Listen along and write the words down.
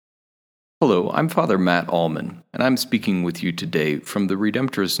Hello, I'm Father Matt Allman, and I'm speaking with you today from the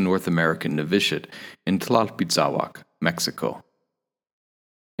Redemptorist North American Novitiate in Tlalpizzahuac, Mexico.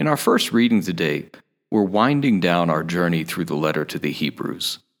 In our first reading today, we're winding down our journey through the letter to the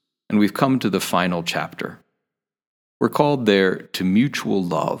Hebrews, and we've come to the final chapter. We're called there to mutual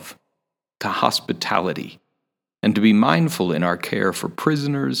love, to hospitality, and to be mindful in our care for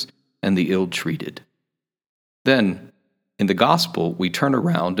prisoners and the ill-treated. Then, in the Gospel, we turn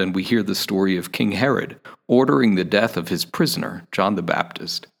around and we hear the story of King Herod ordering the death of his prisoner, John the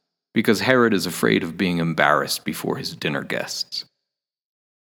Baptist, because Herod is afraid of being embarrassed before his dinner guests.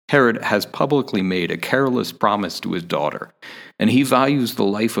 Herod has publicly made a careless promise to his daughter, and he values the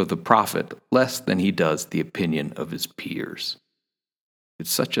life of the prophet less than he does the opinion of his peers. It's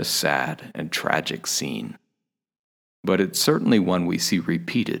such a sad and tragic scene, but it's certainly one we see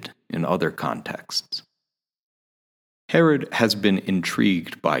repeated in other contexts. Herod has been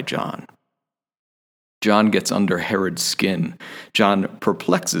intrigued by John. John gets under Herod's skin. John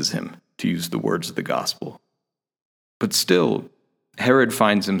perplexes him, to use the words of the gospel. But still, Herod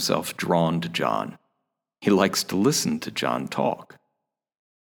finds himself drawn to John. He likes to listen to John talk.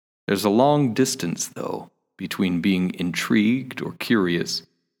 There's a long distance, though, between being intrigued or curious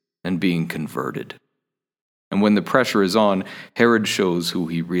and being converted. And when the pressure is on, Herod shows who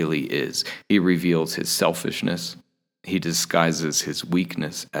he really is. He reveals his selfishness. He disguises his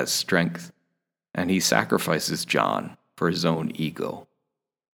weakness as strength, and he sacrifices John for his own ego.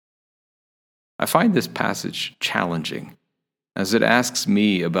 I find this passage challenging, as it asks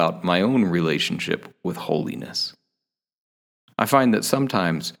me about my own relationship with holiness. I find that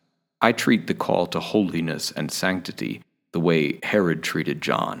sometimes I treat the call to holiness and sanctity the way Herod treated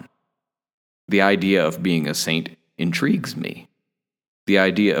John. The idea of being a saint intrigues me. The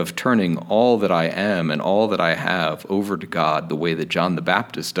idea of turning all that I am and all that I have over to God the way that John the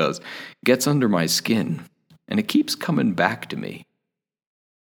Baptist does gets under my skin, and it keeps coming back to me.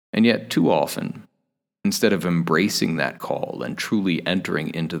 And yet, too often, instead of embracing that call and truly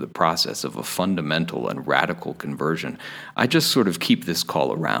entering into the process of a fundamental and radical conversion, I just sort of keep this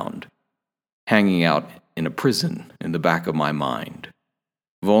call around, hanging out in a prison in the back of my mind,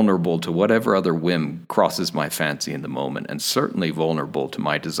 vulnerable to whatever other whim crosses my fancy in the moment, and certainly vulnerable to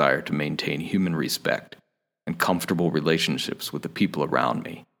my desire to maintain human respect and comfortable relationships with the people around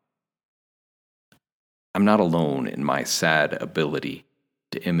me. I'm not alone in my sad ability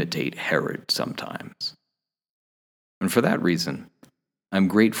to imitate Herod sometimes. And for that reason, I'm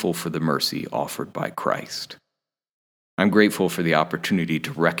grateful for the mercy offered by Christ. I'm grateful for the opportunity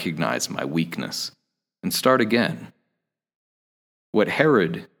to recognize my weakness and start again. What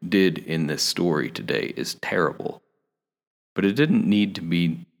Herod did in this story today is terrible, but it didn't need to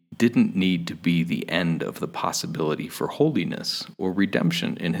be the end of the possibility for holiness or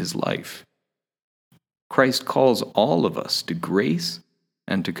redemption in his life. Christ calls all of us to grace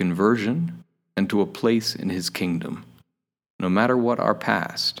and to conversion and to a place in his kingdom, no matter what our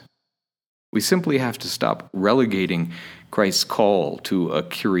past. We simply have to stop relegating Christ's call to a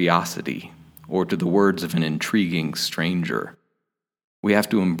curiosity or to the words of an intriguing stranger. We have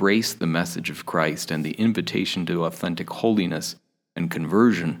to embrace the message of Christ and the invitation to authentic holiness and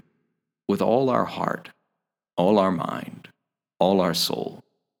conversion with all our heart, all our mind, all our soul,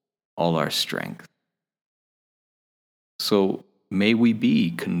 all our strength. So may we be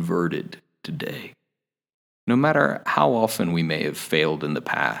converted today. No matter how often we may have failed in the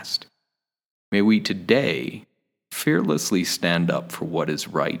past, may we today fearlessly stand up for what is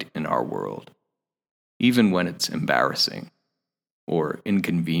right in our world, even when it's embarrassing or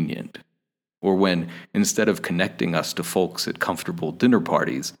inconvenient, or when, instead of connecting us to folks at comfortable dinner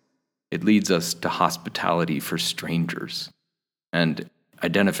parties, it leads us to hospitality for strangers and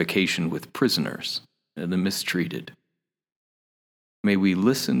identification with prisoners and the mistreated. May we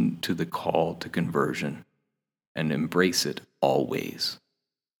listen to the call to conversion and embrace it always.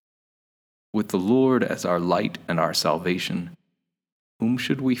 With the Lord as our light and our salvation, whom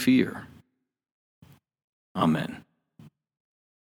should we fear? Amen.